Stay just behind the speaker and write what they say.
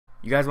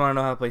You guys want to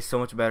know how to play so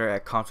much better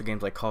at console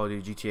games like Call of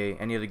Duty, GTA,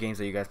 any other games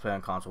that you guys play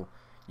on console?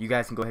 You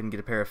guys can go ahead and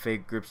get a pair of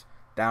Fade Grips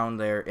down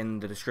there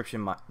in the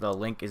description. The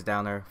link is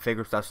down there,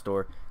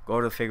 fadegrips.store. Go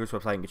to the Fade Grips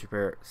website and get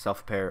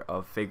yourself a pair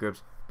of Fade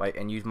Grips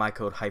and use my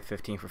code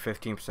HYPE15 for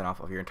 15%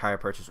 off of your entire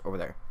purchase over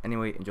there.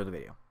 Anyway, enjoy the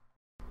video.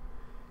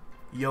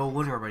 Yo,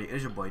 what's up everybody, it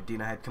is your boy Dean.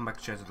 I had come back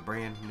to share with a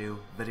brand new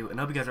video, and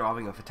I hope you guys are all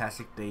having a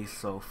fantastic day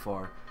so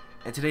far.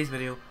 In today's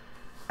video,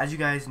 as you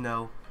guys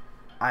know,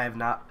 I have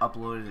not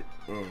uploaded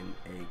in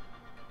a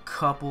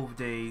couple of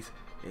days.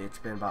 It's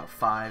been about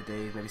 5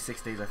 days, maybe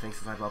 6 days I think,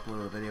 since I've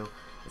uploaded a video.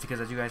 It's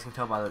because, as you guys can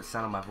tell by the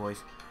sound of my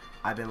voice,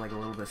 I've been like a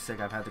little bit sick.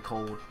 I've had the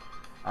cold,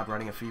 I'm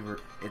running a fever.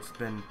 It's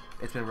been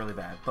really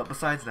bad. But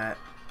besides that,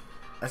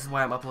 this is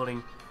why I'm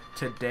uploading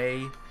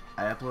today.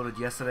 I uploaded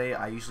yesterday.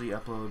 I usually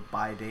upload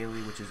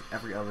bi-daily, which is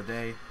every other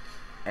day,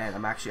 and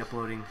I'm actually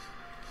uploading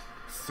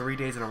 3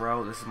 days in a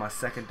row. This is my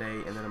second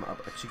day, and then I'm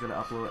actually going to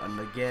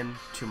upload again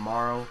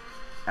tomorrow,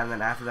 and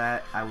then after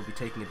that I will be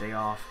taking a day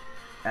off,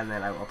 and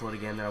then I will upload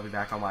again. Then I'll be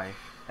back on my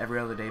every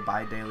other day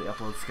bi-daily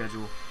upload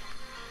schedule.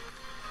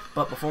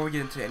 But before we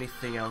get into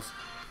anything else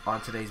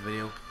on today's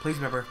video, please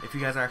remember, if you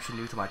guys are actually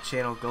new to my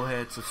channel, go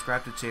ahead,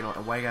 subscribe to the channel,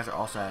 and while you guys are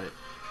also at it,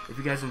 if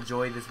you guys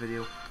enjoyed this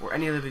video or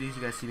any other videos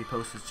you guys see me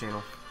post to this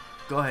channel,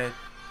 go ahead,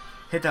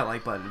 hit that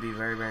like button. It would be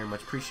very, very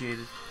much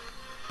appreciated.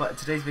 But in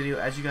today's video,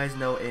 as you guys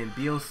know, in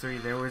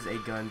BO3 there was a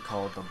gun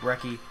called the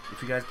Brecci.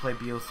 If you guys play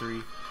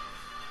BO3,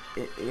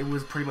 it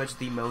was pretty much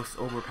the most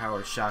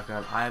overpowered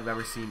shotgun I have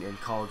ever seen in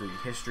Call of Duty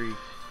history.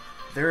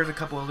 There's a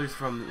couple others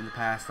from in the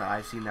past that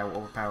I've seen that were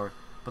overpowered,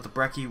 but the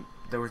Brecci,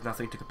 there was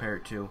nothing to compare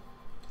it to.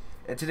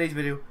 In today's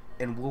video,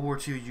 in World War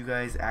II, you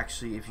guys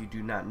actually, if you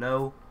do not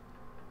know,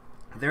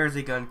 there is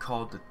a gun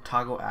called the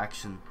toggle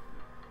action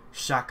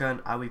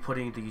shotgun. I'll be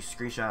putting the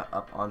screenshot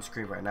up on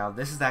screen right now.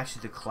 This is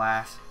actually the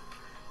class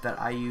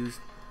that I used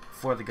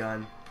for the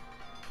gun.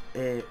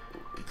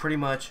 Pretty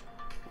much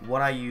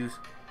what I used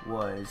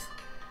was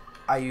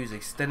I use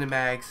extended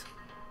mags.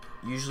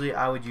 Usually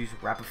I would use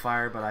rapid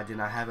fire, but I did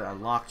not have it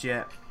unlocked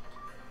yet.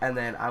 And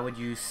then I would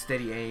use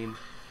steady aim,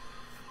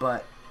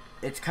 but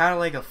it's kind of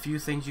like a few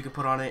things you can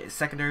put on it.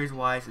 Secondaries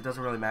wise, it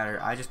doesn't really matter.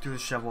 I just threw the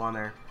shovel on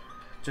there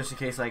just in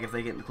case, like, if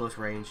they get in close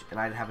range and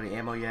I didn't have any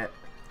ammo yet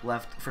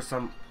left for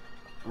some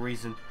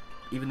reason,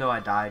 even though I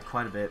died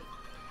quite a bit,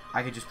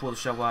 I could just pull the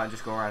shovel out and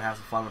just go around and have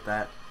some fun with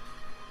that.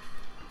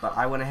 But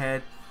I went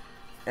ahead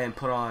and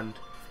put on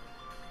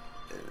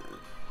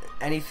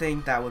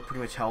anything that would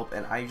pretty much help.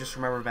 And I just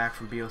remember back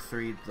from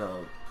BO3, the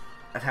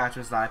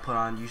attachments that I put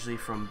on, usually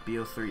from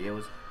BO3, it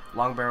was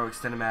long barrel,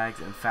 extended mags,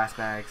 and fast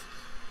mags.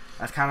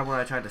 That's kind of what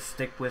I tried to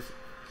stick with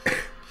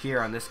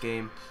here on this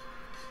game,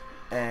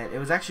 and it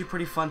was actually a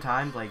pretty fun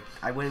time. Like,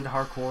 I went into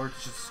hardcore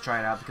just to try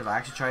it out because I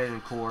actually tried it in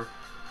core.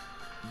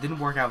 Didn't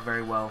work out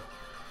very well,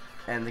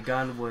 and the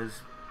gun was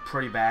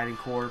pretty bad in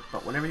core.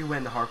 But whenever you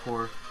went into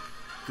hardcore,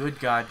 good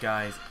God,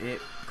 guys, it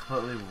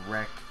completely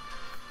wrecked.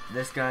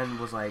 This gun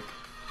was like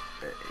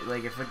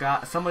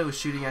if somebody was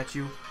shooting at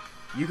you,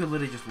 you could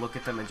literally just look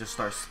at them and just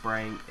start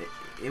spraying.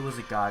 It was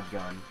a god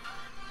gun.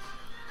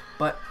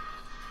 But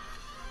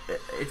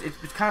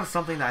it's kind of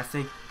something that I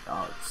think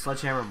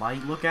Sledgehammer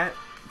might look at.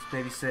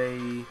 Maybe say,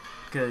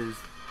 because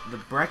the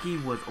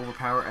Brecci was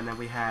overpowered, and then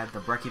we had the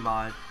Brecci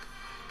mod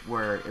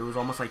where it was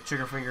almost like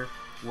trigger finger,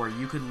 where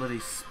you could literally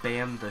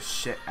spam the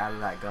shit out of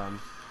that gun.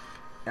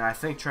 And I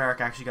think Treyarch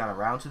actually got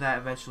around to that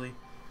eventually.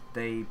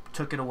 They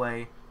took it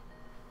away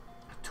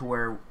to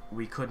where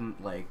we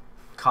couldn't like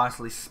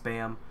constantly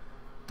spam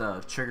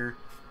the trigger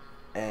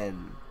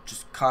and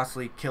just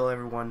constantly kill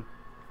everyone.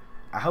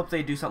 I hope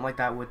they do something like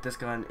that with this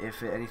gun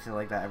if anything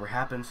like that ever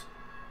happens.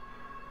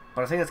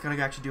 But I think that's going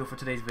to actually do it for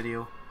today's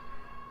video.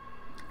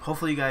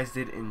 Hopefully you guys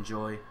did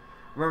enjoy.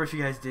 Remember, if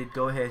you guys did,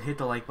 go ahead, hit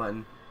the like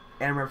button.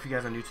 And remember, if you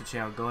guys are new to the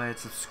channel, go ahead and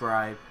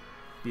subscribe.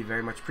 Be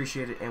very much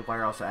appreciated. And while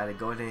you're also at it,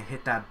 go ahead and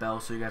hit that bell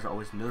so you guys are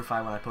always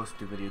notified when I post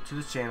a new video to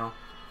this channel.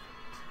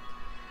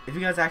 If you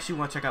guys actually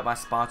want to check out my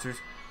sponsors,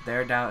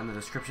 they're down in the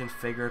description.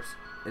 Fade Grips,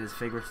 it is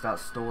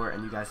fadegrips.store,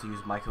 and you guys can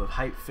use my code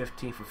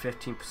HYPE15 for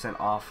 15%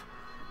 off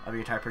of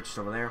your entire purchase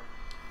over there.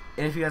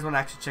 And if you guys want to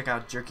actually check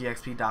out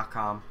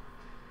jerkyxp.com,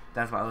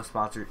 that's my other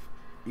sponsor,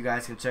 you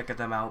guys can check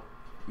them out.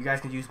 You guys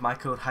can use my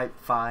code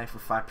HYPE5 for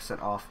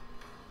 5% off.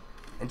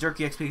 And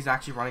JerkyXP is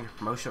actually running a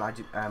promotion.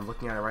 I'm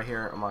looking at it right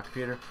here on my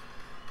computer.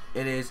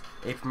 It is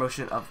a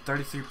promotion of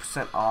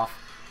 33% off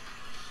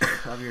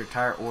of your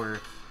entire order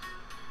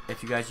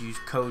if you guys use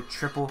code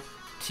TRIPLE,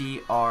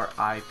 TRIPLE,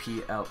 if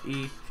you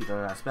don't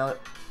know how to spell it.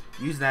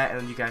 Use that, and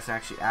then you guys can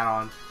actually add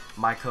on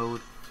my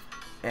code,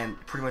 and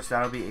pretty much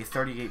that'll be a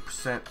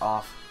 38%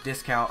 off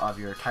discount of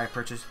your entire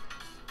purchase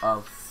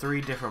of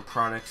 3 different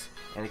products,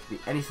 and it could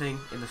be anything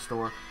in the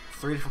store,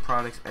 3 different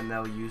products, and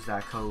they'll use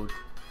that code.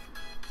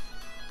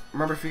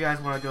 Remember, if you guys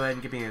want to go ahead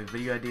and give me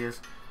video ideas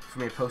for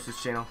me to post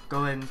this channel,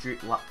 go ahead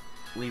and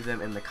leave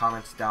them in the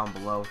comments down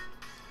below.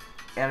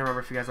 And remember,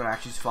 if you guys want to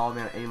actually follow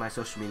me on any of my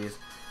social medias,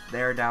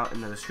 they are down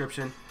in the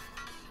description.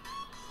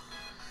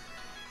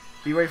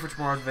 Be ready for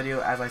tomorrow's video.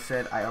 As I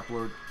said, I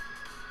upload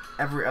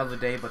every other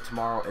day, but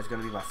tomorrow is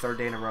going to be my 3rd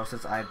day in a row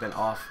since I've been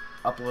off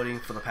uploading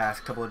for the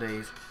past couple of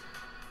days.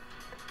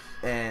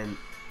 And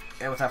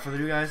without further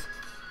ado, guys,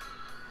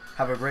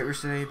 have a great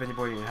rest of the day. Been your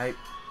boy, Hype.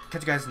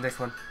 Catch you guys in the next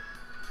one.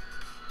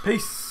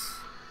 Peace.